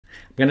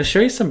going to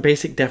show you some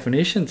basic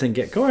definitions and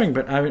get going,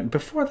 but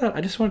before that, I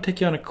just want to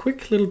take you on a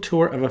quick little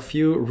tour of a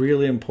few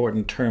really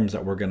important terms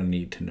that we're going to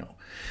need to know.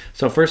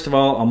 So first of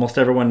all, almost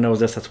everyone knows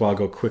this, that's why I'll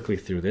go quickly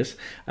through this.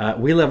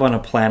 We live on a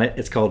planet,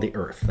 it's called the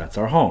Earth. That's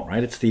our home,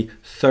 right? It's the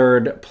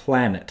third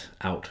planet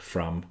out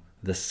from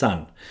the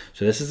sun.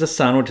 So this is the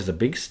sun, which is a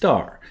big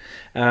star.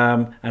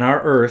 And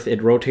our Earth,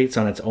 it rotates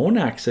on its own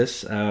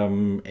axis.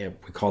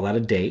 We call that a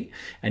day.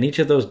 And each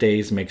of those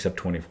days makes up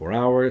 24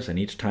 hours. And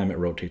each time it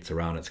rotates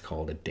around, it's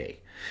called a day.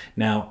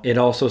 Now, it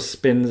also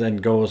spins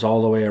and goes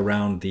all the way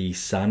around the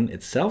sun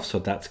itself. So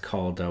that's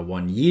called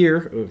 1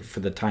 year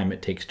for the time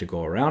it takes to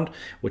go around,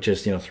 which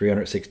is,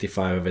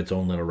 365 of its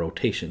own little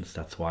rotations.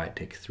 That's why it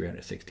takes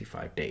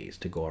 365 days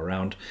to go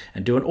around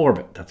and do an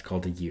orbit. That's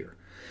called a year.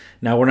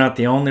 Now, we're not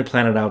the only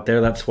planet out there.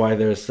 That's why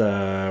there's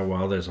a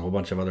whole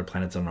bunch of other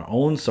planets in our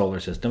own solar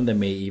system. There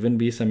may even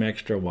be some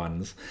extra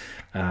ones.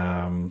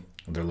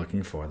 They're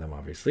looking for them,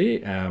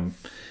 obviously.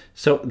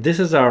 So this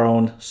is our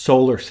own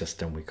solar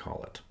system, we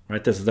call it,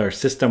 right? This is our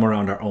system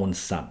around our own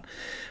sun.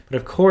 But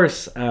of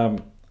course,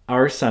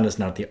 our sun is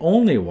not the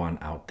only one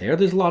out there.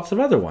 There's lots of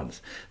other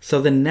ones. So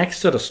the next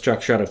sort of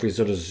structure out, if we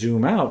sort of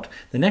zoom out,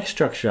 the next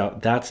structure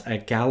out, that's a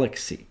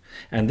galaxy.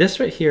 And this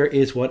right here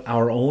is what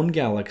our own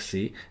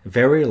galaxy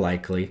very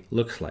likely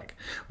looks like.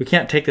 We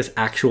can't take this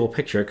actual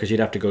picture because you'd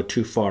have to go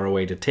too far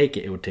away to take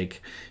it. It would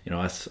take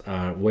us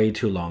way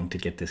too long to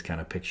get this kind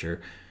of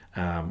picture.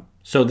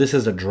 So this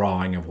is a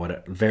drawing of what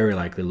it very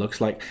likely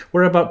looks like.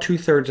 We're about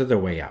 2/3 of the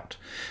way out.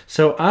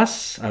 So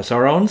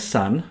our own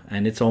sun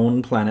and its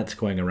own planets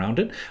going around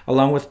it,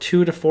 along with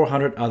 200 to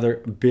 400 other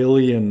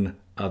billion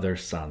other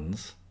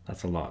suns.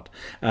 That's a lot.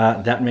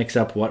 That makes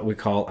up what we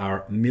call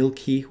our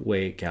Milky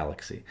Way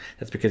galaxy.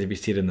 That's because if you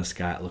see it in the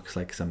sky, it looks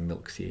like some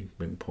milk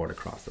being poured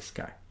across the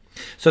sky.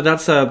 So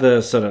that's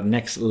the sort of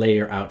next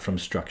layer out from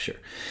structure.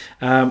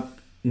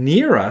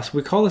 Near us,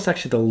 we call this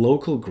actually the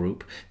local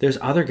group. There's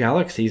other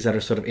galaxies that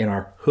are sort of in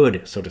our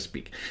hood, so to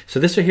speak. So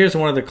this right here is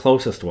one of the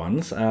closest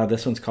ones.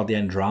 This one's called the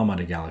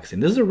Andromeda Galaxy.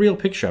 And this is a real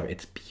picture of it.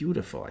 It's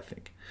beautiful, I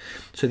think.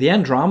 So the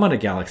Andromeda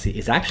Galaxy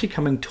is actually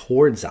coming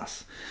towards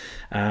us.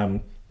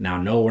 Now,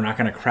 no, we're not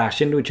going to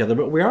crash into each other,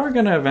 but we are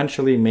going to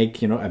eventually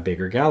make, a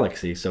bigger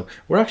galaxy. So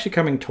we're actually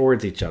coming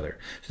towards each other.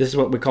 So this is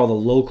what we call the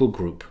local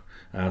group.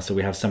 So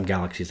we have some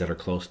galaxies that are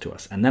close to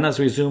us. And then as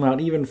we zoom out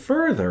even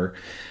further,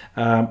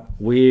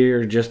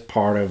 we're just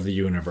part of the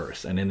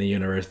universe. And in the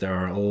universe, there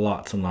are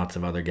lots and lots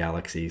of other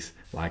galaxies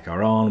like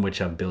our own, which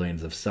have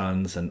billions of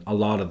suns. And a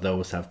lot of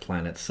those have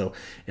planets. So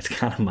it's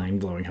kind of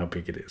mind-blowing how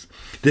big it is.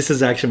 This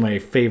is actually my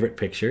favorite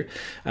picture.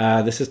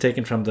 This is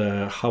taken from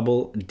the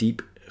Hubble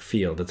Deep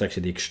Field. It's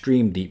actually the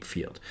extreme deep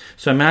field.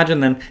 So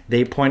imagine then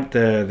they point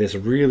this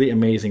really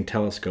amazing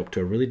telescope to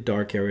a really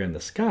dark area in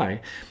the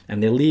sky,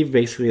 and they leave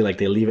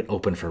it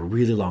open for a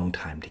really long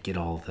time to get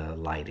all the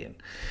light in.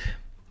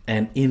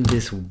 And in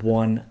this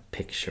one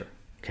picture,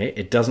 okay,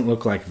 it doesn't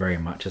look like very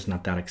much. It's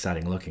not that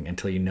exciting looking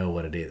until you know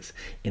what it is.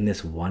 In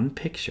this one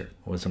picture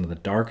was one of the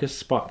darkest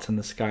spots in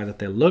the sky that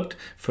they looked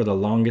for the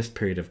longest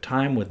period of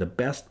time with the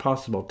best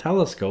possible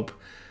telescope.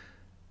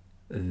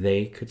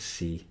 They could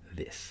see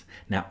this.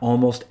 Now,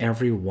 almost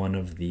every one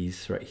of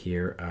these right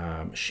here,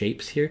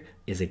 shapes here,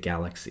 is a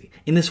galaxy.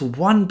 In this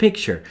one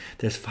picture,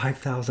 there's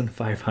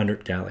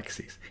 5,500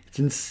 galaxies. It's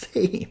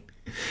insane.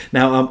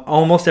 Now,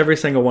 almost every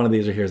single one of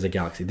these right here is a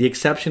galaxy. The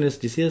exception is,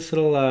 do you see this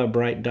little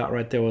bright dot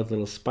right there with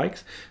little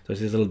spikes? So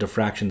these little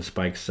diffraction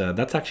spikes.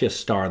 That's actually a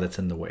star that's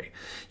in the way.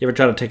 You ever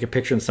try to take a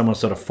picture and someone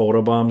sort of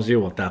photobombs you?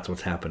 Well, that's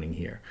what's happening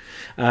here.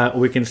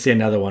 We can see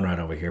another one right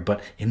over here.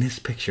 But in this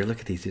picture, look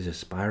at these. These are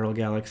spiral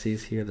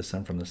galaxies here, the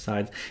sun from the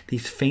sides.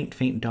 These faint,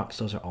 faint dots,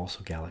 those are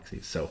also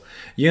galaxies. So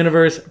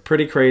universe,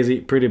 pretty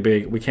crazy, pretty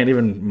big. We can't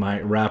even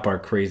wrap our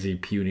crazy,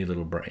 puny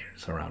little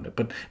brains around it.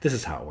 But this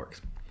is how it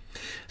works.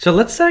 So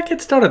let's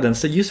get started then.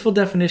 So useful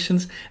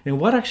definitions.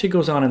 What actually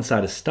goes on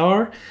inside a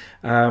star?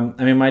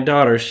 My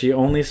daughter, she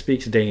only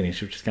speaks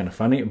Danish, which is kind of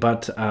funny,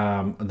 but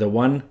the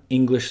one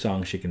English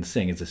song she can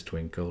sing is this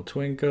Twinkle,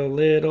 Twinkle,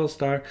 Little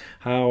Star,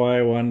 How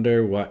I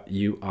Wonder What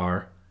You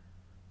Are.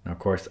 Now, of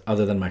course,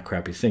 other than my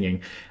crappy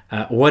singing,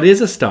 what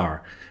is a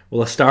star?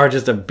 Well, a star is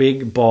just a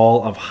big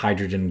ball of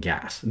hydrogen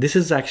gas. This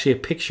is actually a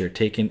picture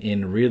taken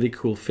in really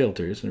cool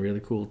filters and a really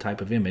cool type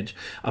of image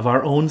of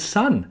our own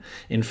sun.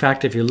 In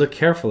fact, if you look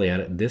carefully at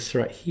it, this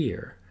right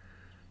here,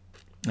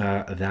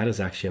 that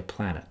is actually a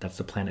planet. That's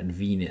the planet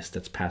Venus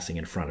that's passing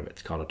in front of it.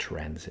 It's called a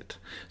transit.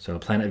 So the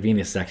planet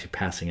Venus is actually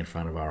passing in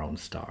front of our own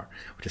star,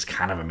 which is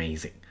kind of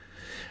amazing.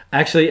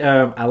 Actually,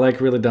 I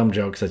like really dumb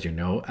jokes, as you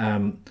know.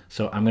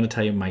 So I'm going to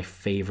tell you my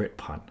favorite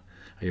pun.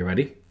 Are you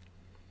ready?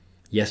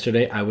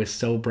 Yesterday, I was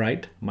so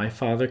bright, my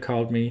father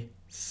called me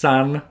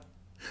sun.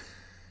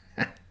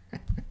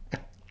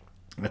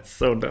 That's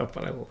so dumb,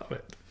 but I love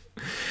it.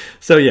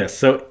 So yes,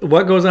 so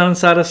what goes on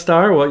inside a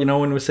star? Well,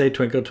 when we say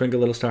twinkle, twinkle,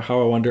 little star,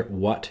 how I wonder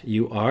what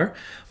you are.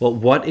 Well,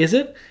 what is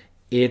it?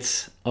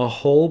 It's a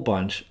whole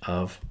bunch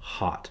of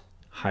hot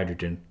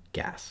hydrogen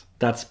gas.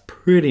 That's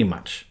pretty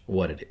much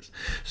what it is.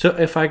 So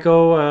if I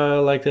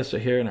go like this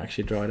right here and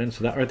actually draw it in,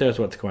 so that right there is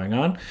what's going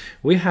on.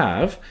 We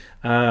have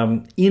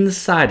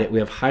inside it, we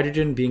have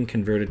hydrogen being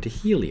converted to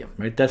helium,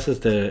 right? This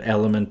is the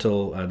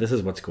elemental, this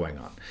is what's going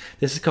on.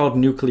 This is called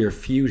nuclear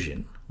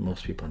fusion.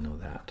 Most people know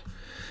that.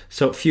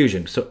 So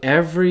fusion, so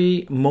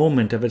every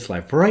moment of its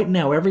life, right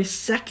now, every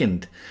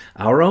second,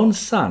 our own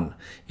sun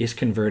is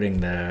converting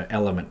the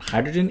element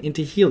hydrogen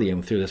into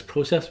helium through this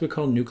process we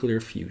call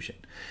nuclear fusion.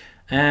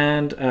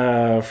 And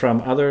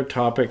from other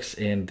topics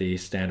in the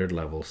standard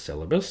level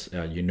syllabus,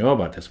 you know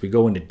about this. We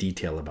go into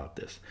detail about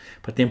this.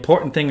 But the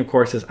important thing, of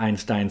course, is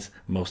Einstein's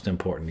most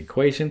important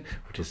equation,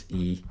 which is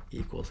E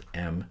equals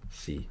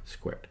mc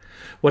squared.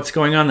 What's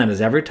going on then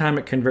is every time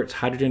it converts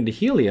hydrogen to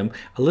helium,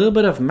 a little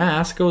bit of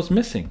mass goes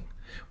missing.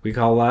 We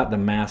call that the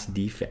mass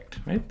defect,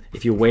 right?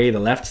 If you weigh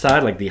the left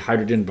side, like the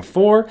hydrogen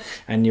before,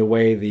 and you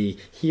weigh the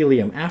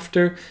helium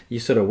after, you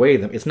sort of weigh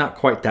them. It's not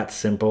quite that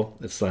simple.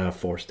 It's a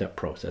 4-step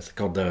process. It's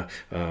called the,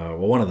 well,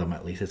 one of them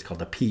at least, it's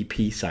called the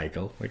PP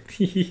cycle. Like,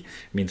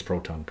 means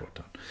proton,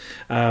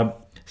 proton.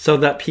 So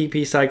that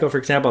PP cycle, for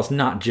example, it's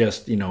not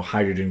just, you know,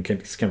 hydrogen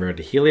converted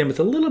to helium. It's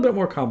a little bit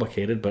more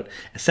complicated, but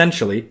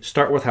essentially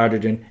start with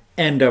hydrogen,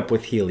 end up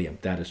with helium.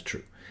 That is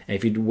true. And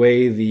if you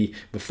weigh the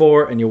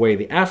before and you weigh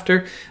the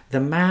after, the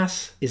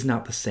mass is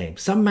not the same.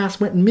 Some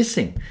mass went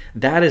missing.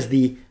 That is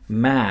the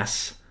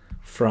mass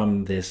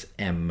from this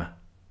m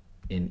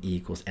in E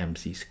equals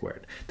mc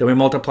squared. Then we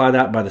multiply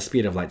that by the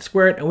speed of light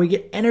squared and we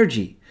get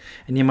energy.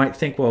 And you might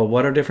think, well,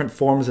 what are different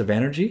forms of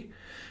energy?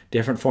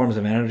 Different forms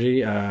of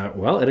energy,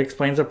 well, it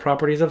explains the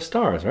properties of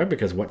stars, right?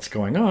 Because what's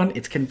going on,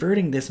 it's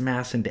converting this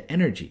mass into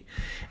energy.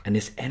 And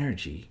this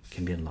energy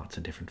can be in lots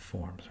of different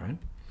forms, right?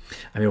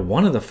 I mean,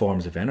 one of the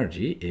forms of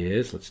energy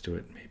is, let's do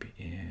it maybe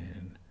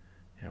in,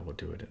 yeah, we'll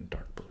do it in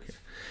dark blue here.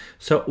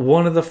 So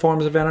one of the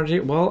forms of energy,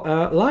 well,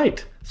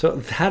 light. So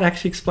that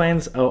actually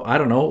explains, oh, I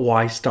don't know,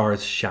 why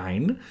stars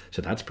shine.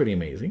 So that's pretty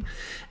amazing.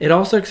 It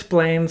also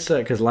explains,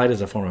 because light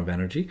is a form of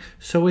energy,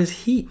 so is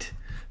heat.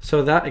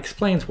 So that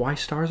explains why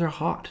stars are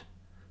hot.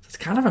 It's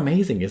kind of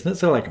amazing, isn't it?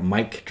 So like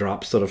mic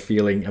drop sort of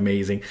feeling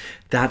amazing.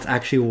 That's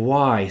actually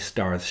why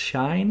stars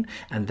shine,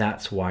 and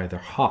that's why they're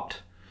hot.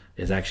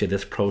 Is actually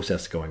this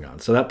process going on.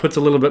 So that puts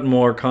a little bit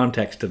more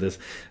context to this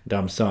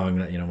dumb song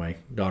that, you know, my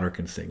daughter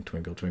can sing,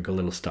 Twinkle, Twinkle,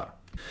 Little Star.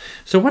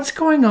 So what's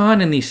going on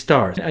in these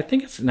stars? I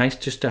think it's nice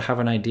just to have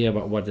an idea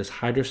about what this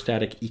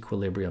hydrostatic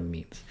equilibrium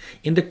means.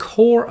 In the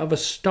core of a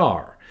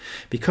star,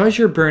 because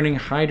you're burning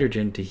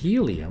hydrogen to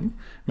helium,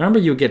 remember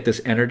you get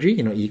this energy,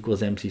 you know, E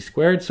equals mc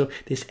squared. So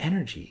this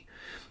energy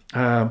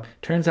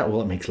turns out,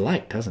 well, it makes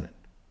light, doesn't it?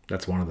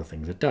 That's one of the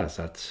things it does.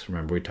 That's,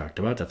 remember we talked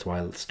about, that's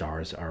why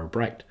stars are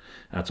bright.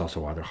 That's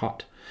also why they're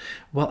hot.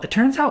 Well, it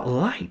turns out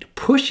light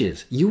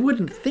pushes. You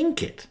wouldn't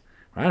think it,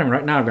 right? I mean,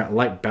 right now I've got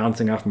light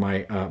bouncing off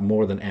my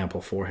more than ample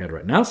forehead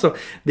right now. So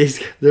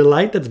the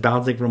light that's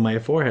bouncing from my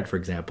forehead, for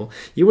example,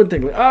 you wouldn't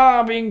think, like,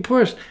 ah, being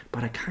pushed.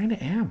 But I kind of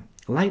am.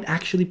 Light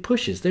actually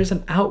pushes. There's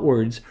an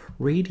outwards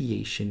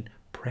radiation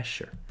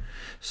pressure.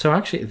 So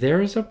actually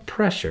there is a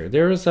pressure.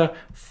 There is a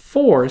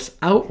force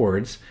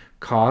outwards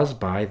caused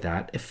by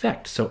that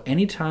effect. So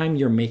anytime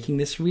you're making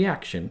this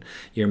reaction,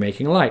 you're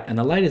making light, and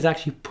the light is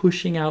actually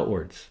pushing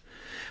outwards.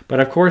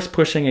 But of course,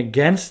 pushing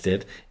against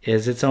it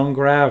is its own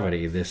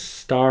gravity, this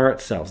star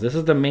itself. This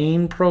is the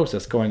main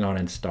process going on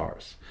in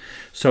stars.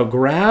 So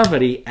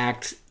gravity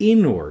acts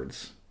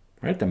inwards,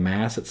 right? The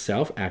mass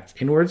itself acts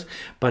inwards,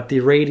 but the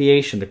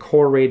radiation, the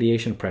core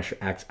radiation pressure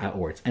acts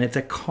outwards. And it's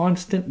a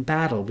constant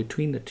battle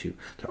between the two.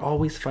 They're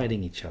always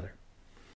fighting each other.